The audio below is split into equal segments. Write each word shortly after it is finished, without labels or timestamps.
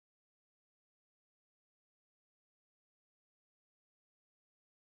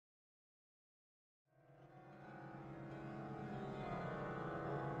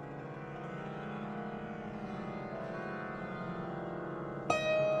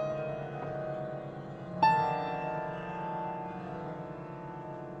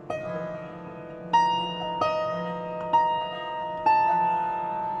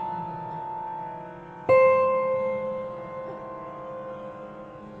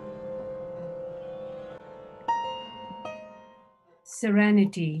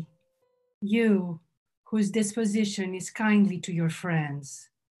Serenity, you whose disposition is kindly to your friends.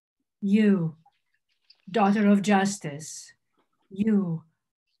 You, daughter of justice, you,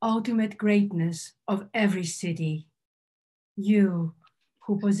 ultimate greatness of every city. You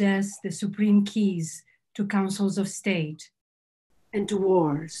who possess the supreme keys to councils of state and to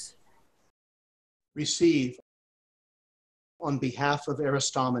wars. Receive, on behalf of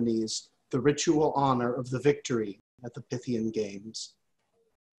Aristomenes, the ritual honor of the victory at the Pythian Games.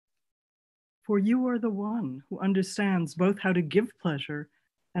 For you are the one who understands both how to give pleasure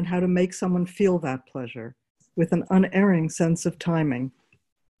and how to make someone feel that pleasure with an unerring sense of timing.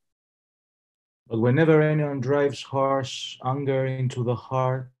 But whenever anyone drives harsh anger into the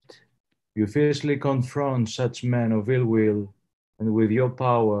heart, you fiercely confront such men of ill will, and with your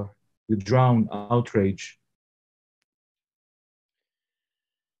power, you drown outrage.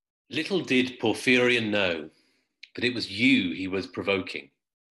 Little did Porphyrion know that it was you he was provoking.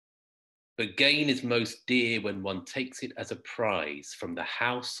 But gain is most dear when one takes it as a prize from the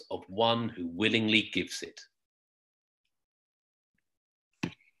house of one who willingly gives it.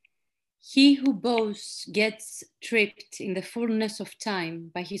 He who boasts gets tripped in the fullness of time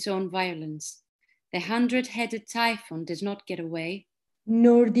by his own violence. The 100-headed Typhon did not get away.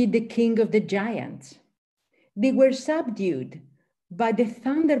 Nor did the king of the giants. They were subdued by the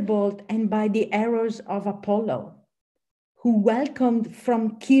thunderbolt and by the arrows of Apollo, who welcomed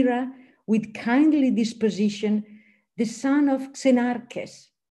from Kira with kindly disposition the son of Xenarches,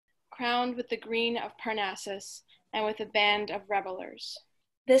 crowned with the green of Parnassus and with a band of revelers.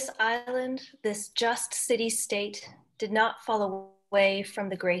 This island, this just city-state, did not fall away from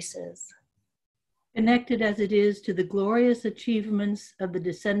the graces. Connected as it is to the glorious achievements of the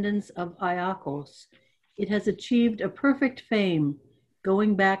descendants of Iacchos, it has achieved a perfect fame,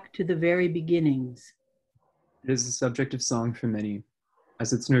 going back to the very beginnings. It is a subject of song for many,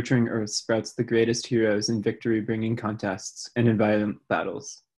 as its nurturing earth sprouts the greatest heroes in victory-bringing contests and in violent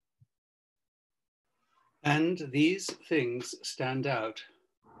battles. And these things stand out,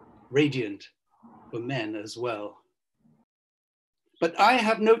 radiant for men as well. But I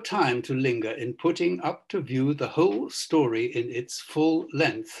have no time to linger in putting up to view the whole story in its full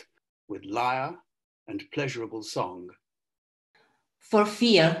length, with lyre and pleasurable song. For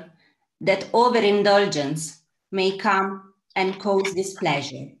fear that overindulgence may come and cause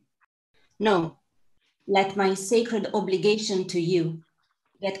displeasure. No, let my sacred obligation to you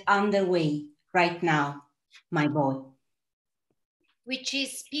get underway right now, my boy. Which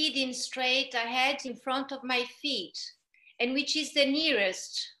is speeding straight ahead in front of my feet, and which is the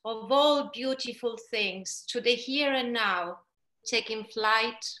nearest of all beautiful things to the here and now, taking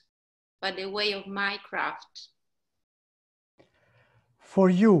flight by the way of my craft. For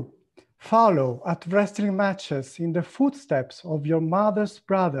you, follow at wrestling matches in the footsteps of your mother's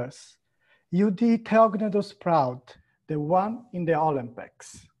brothers, you the Theognetos proud, the one in the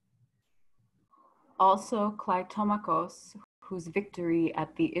Olympics. Also Clytomachus, whose victory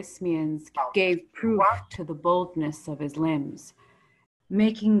at the Isthmians gave proof to the boldness of his limbs.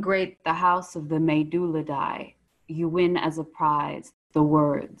 Making great the house of the Medulidae, you win as a prize the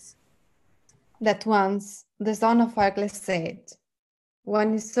words. That once the son of Argles said,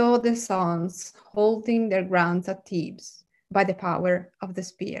 when he saw the sons holding their grounds at Thebes by the power of the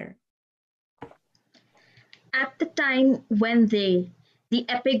spear. At the time when they, the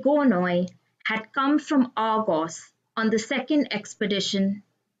Epigonoi, had come from Argos on the second expedition,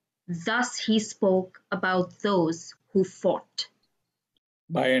 thus he spoke about those who fought.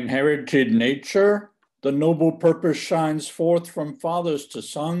 By inherited nature, the noble purpose shines forth from fathers to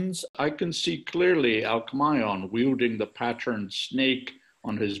sons. I can see clearly Alcmaeon wielding the patterned snake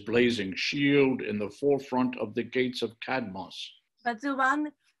on his blazing shield in the forefront of the gates of Cadmos. But the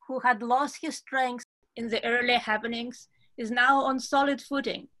one who had lost his strength in the early happenings is now on solid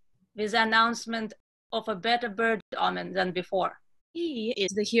footing, with the announcement of a better bird omen than before. He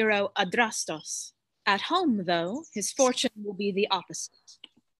is the hero Adrastos. At home, though, his fortune will be the opposite.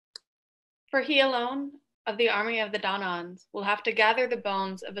 For he alone of the army of the Danons will have to gather the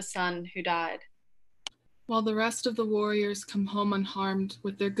bones of a son who died, while the rest of the warriors come home unharmed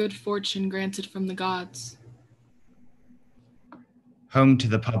with their good fortune granted from the gods. Home to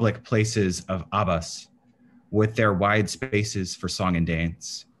the public places of Abbas, with their wide spaces for song and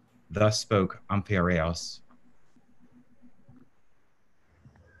dance. Thus spoke Amphiaraos.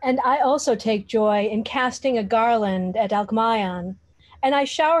 And I also take joy in casting a garland at Alcmaeon, and I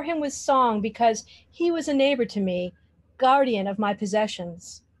shower him with song because he was a neighbor to me, guardian of my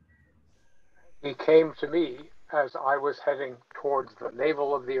possessions. He came to me as I was heading towards the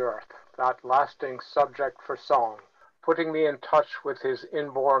navel of the earth, that lasting subject for song, putting me in touch with his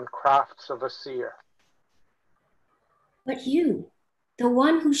inborn crafts of a seer. But you, the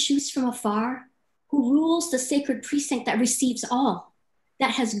one who shoots from afar, who rules the sacred precinct that receives all,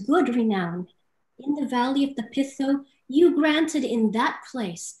 that has good renown, in the valley of the Pytho, you granted in that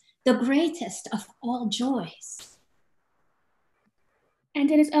place the greatest of all joys. And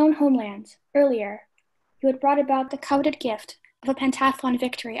in his own homeland, earlier, you had brought about the coveted gift of a pentathlon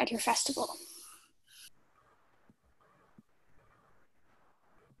victory at your festival.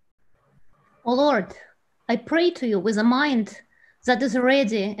 O Lord, I pray to you with a mind that is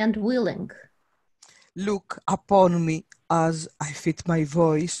ready and willing. Look upon me as I fit my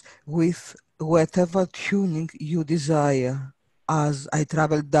voice with whatever tuning you desire, as I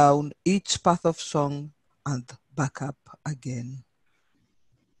travel down each path of song and back up again.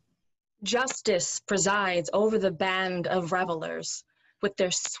 Justice presides over the band of revelers with their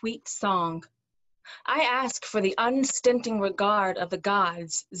sweet song. I ask for the unstinting regard of the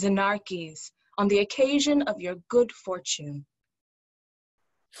gods, Xenarches, on the occasion of your good fortune.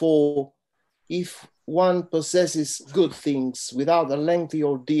 For if one possesses good things without a lengthy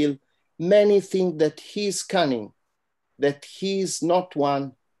ordeal, many think that he is cunning, that he is not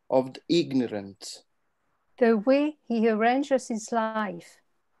one of the ignorant. The way he arranges his life,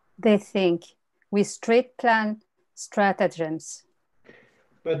 they think, with strict clan stratagems.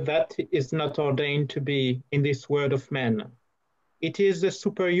 But that is not ordained to be in this world of men. It is the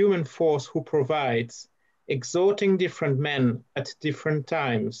superhuman force who provides, exalting different men at different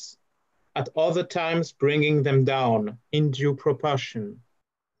times, at other times bringing them down in due proportion.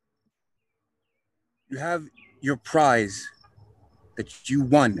 You have your prize that you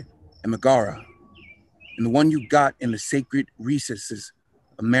won in Megara, and the one you got in the sacred recesses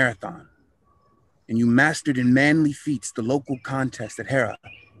of Marathon. And you mastered in manly feats the local contest at Hera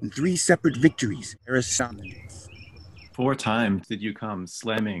in 3 separate victories, Aristomenes. 4 times did you come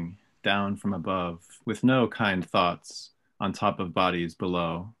slamming down from above with no kind thoughts on top of bodies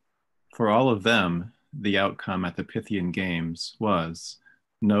below. For all of them, the outcome at the Pythian Games was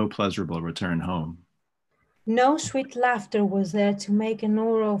no pleasurable return home. No sweet laughter was there to make an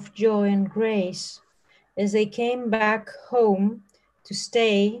aura of joy and grace as they came back home to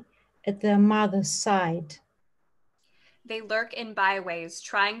stay at their mother's side. They lurk in byways,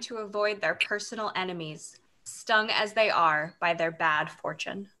 trying to avoid their personal enemies, stung as they are by their bad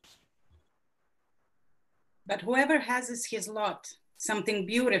fortune. But whoever has his lot, something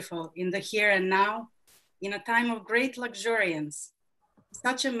beautiful in the here and now, in a time of great luxuriance,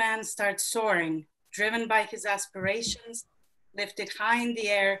 such a man starts soaring, driven by his aspirations, lifted high in the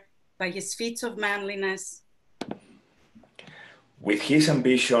air by his feats of manliness. With his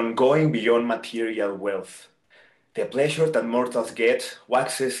ambition going beyond material wealth, the pleasure that mortals get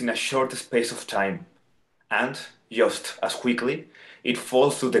waxes in a short space of time, and, just as quickly, it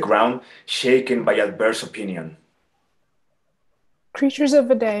falls to the ground, shaken by adverse opinion. Creatures of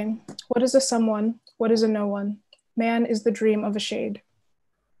a day, what is a someone? What is a no one? Man is the dream of a shade.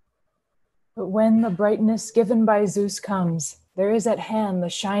 But when the brightness given by Zeus comes, there is at hand the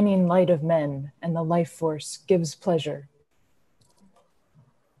shining light of men, and the life force gives pleasure.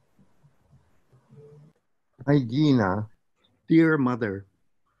 Hygiena, dear mother,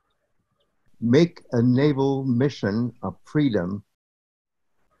 make a naval mission of freedom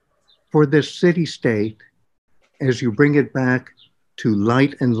for this city-state as you bring it back to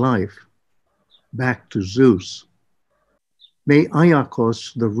light and life, back to Zeus. May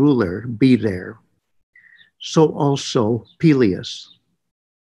Iacchos, the ruler, be there, so also Peleus,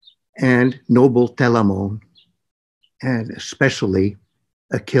 and noble Telamon, and especially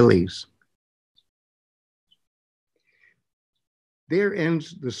Achilles. There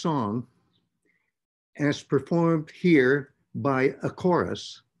ends the song as performed here by a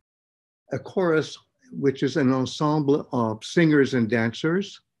chorus which is an ensemble of singers and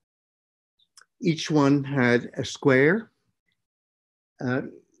dancers. Each one had a square.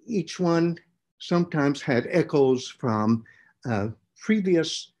 Each one sometimes had echoes from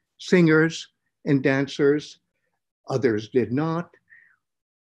previous singers and dancers. Others did not.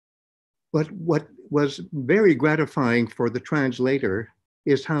 But what was very gratifying for the translator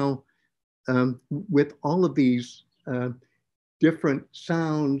is how with all of these different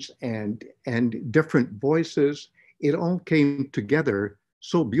sounds and different voices, it all came together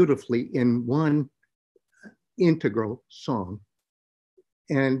so beautifully in one integral song.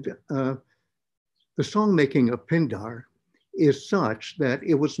 And the song-making of Pindar is such that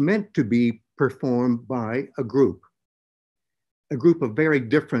it was meant to be performed by a group of very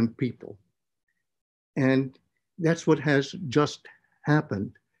different people. And that's what has just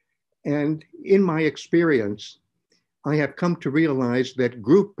happened. And in my experience, I have come to realize that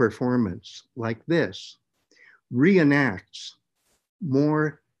group performance like this reenacts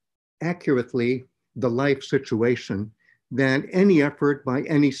more accurately the life situation than any effort by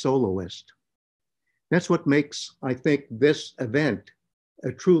any soloist. That's what makes, I think, this event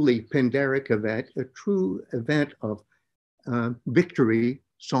a truly Pindaric event, a true event of victory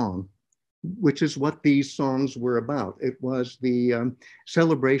song, which is what these songs were about. It was the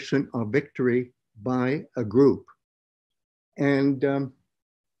celebration of victory by a group. And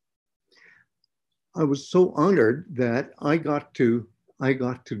I was so honored that I got to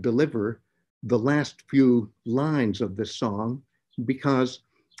deliver the last few lines of this song, because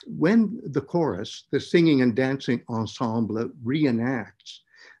when the chorus, the singing and dancing ensemble, reenacts,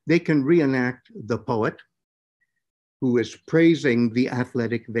 they can reenact the poet who is praising the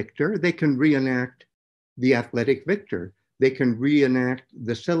athletic victor. They can reenact the athletic victor. They can reenact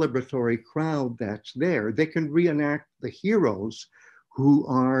the celebratory crowd that's there. They can reenact the heroes who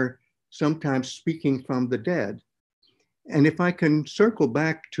are sometimes speaking from the dead. And if I can circle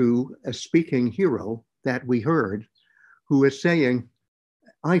back to a speaking hero that we heard, who is saying,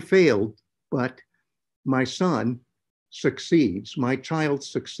 I failed, but my son succeeds. My child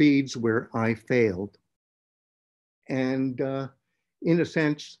succeeds where I failed. And in a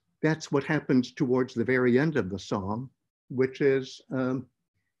sense, that's what happens towards the very end of the song, which is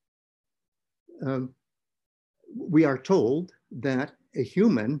we are told that a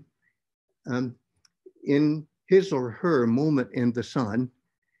human in his or her moment in the sun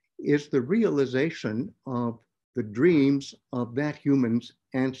is the realization of the dreams of that human's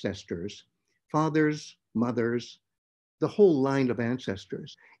ancestors, fathers, mothers, the whole line of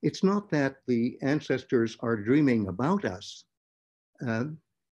ancestors. It's not that the ancestors are dreaming about us.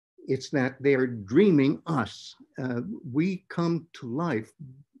 It's that they're dreaming us. We come to life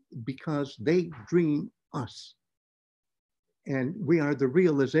because they dream us. And we are the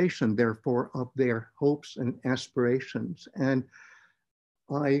realization, therefore, of their hopes and aspirations. And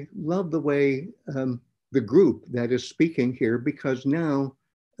I love the way the group that is speaking here, because now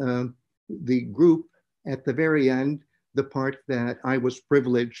the group at the very end, the part that I was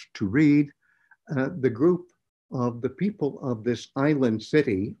privileged to read, the group of the people of this island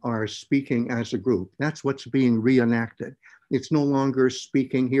city are speaking as a group. That's what's being reenacted. It's no longer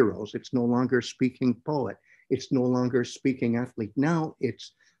speaking heroes. It's no longer speaking poet. It's no longer speaking athlete. Now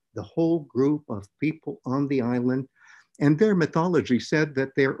it's the whole group of people on the island, and their mythology said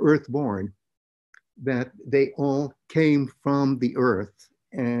that they're earthborn, that they all came from the earth,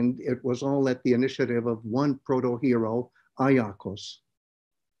 and it was all at the initiative of one proto-hero, Iacchos.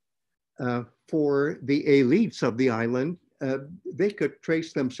 For the elites of the island, they could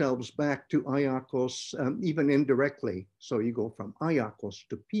trace themselves back to Iacchos even indirectly. So you go from Iacchos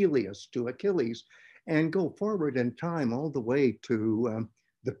to Peleus to Achilles and go forward in time all the way to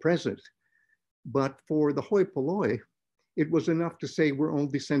the present. But for the hoi polloi, it was enough to say we're all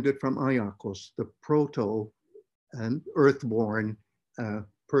descended from Iacchos, the proto earthborn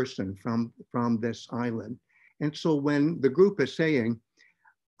person from this island. And so when the group is saying,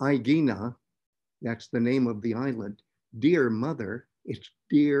 Aegina, that's the name of the island, dear mother, it's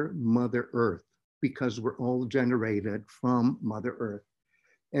dear Mother Earth, because we're all generated from Mother Earth.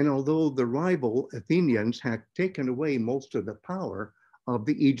 And although the rival Athenians had taken away most of the power of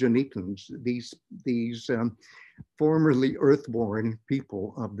the Aeginetans, these formerly earthborn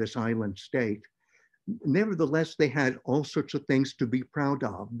people of this island state, nevertheless, they had all sorts of things to be proud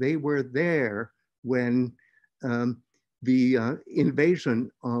of. They were there when the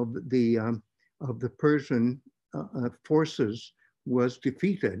invasion of the Persian forces was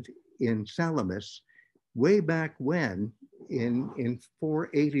defeated in Salamis way back when, in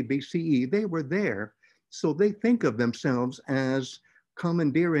 480 BCE. They were there, so they think of themselves as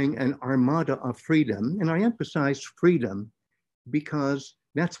commandeering an armada of freedom. And I emphasize freedom because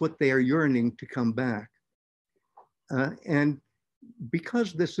that's what they are yearning to come back. And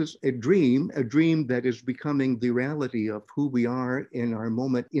because this is a dream that is becoming the reality of who we are in our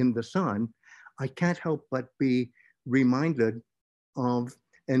moment in the sun, I can't help but be reminded of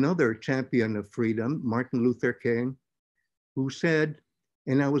another champion of freedom, Martin Luther King, who said,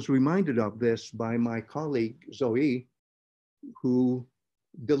 and I was reminded of this by my colleague Zoe, who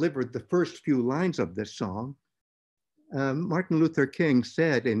delivered the first few lines of this song. Martin Luther King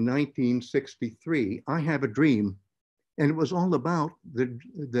said in 1963, I have a dream. And it was all about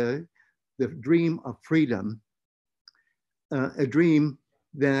the dream of freedom, a dream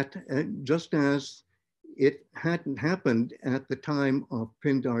that just as it hadn't happened at the time of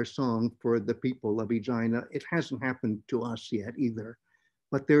Pindar's song for the people of Aegina, it hasn't happened to us yet either.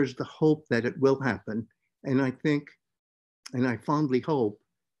 But there's the hope that it will happen. And I think And I fondly hope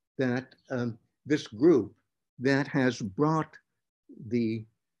that this group that has brought the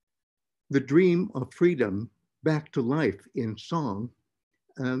dream of freedom back to life in song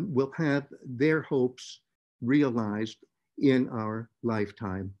will have their hopes realized in our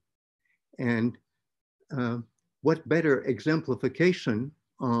lifetime. And what better exemplification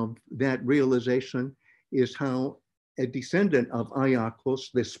of that realization is how a descendant of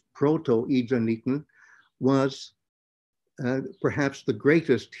Iacchos, this proto-Aeginetan, was perhaps the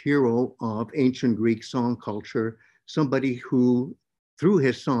greatest hero of ancient Greek song culture, somebody who, through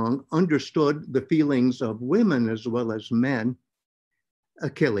his song, understood the feelings of women as well as men,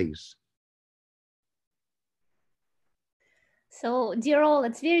 Achilles. So, dear all,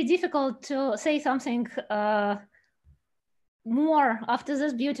 it's very difficult to say something more after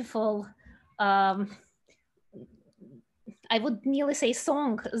this beautiful, I would nearly say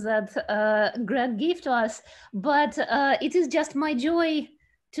song that Greg gave to us, but it is just my joy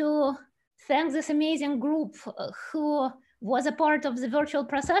to thank this amazing group who was a part of the virtual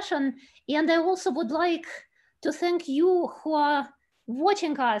procession. And I also would like to thank you who are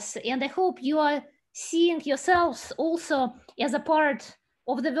watching us, and I hope you are seeing yourselves also as a part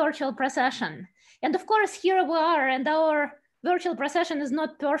of the virtual procession. And of course, here we are, and our virtual procession is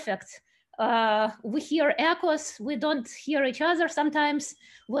not perfect. We hear echoes, we don't hear each other sometimes,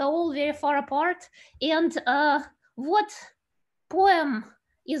 we're all very far apart. And what poem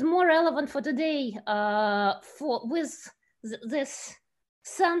is more relevant for today with this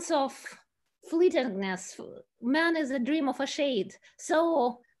sense of fleetingness? Man is a dream of a shade.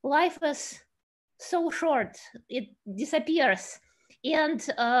 So life is so short, it disappears. And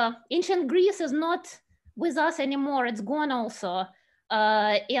ancient Greece is not with us anymore, it's gone also.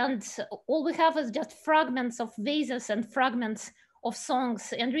 And all we have is just fragments of vases and fragments of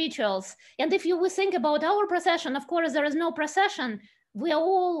songs and rituals. And if you think about our procession, of course, there is no procession. We are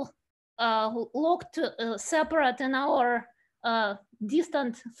all locked, separate in our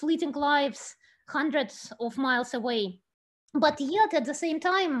distant, fleeting lives, hundreds of miles away. But yet, at the same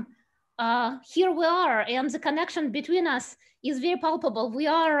time, here we are, and the connection between us is very palpable. We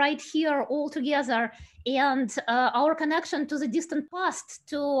are right here all together, and our connection to the distant past,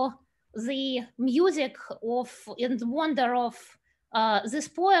 to the music of and the wonder of this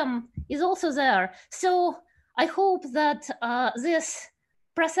poem is also there. So I hope that this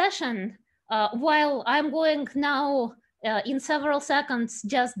procession, while I'm going now in several seconds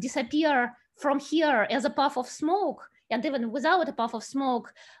just disappear from here as a puff of smoke, and even without a puff of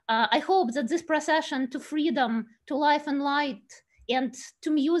smoke, I hope that this procession to freedom, to life and light, and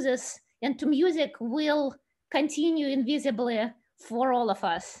to Muses and to music will continue invisibly for all of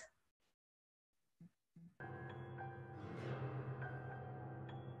us.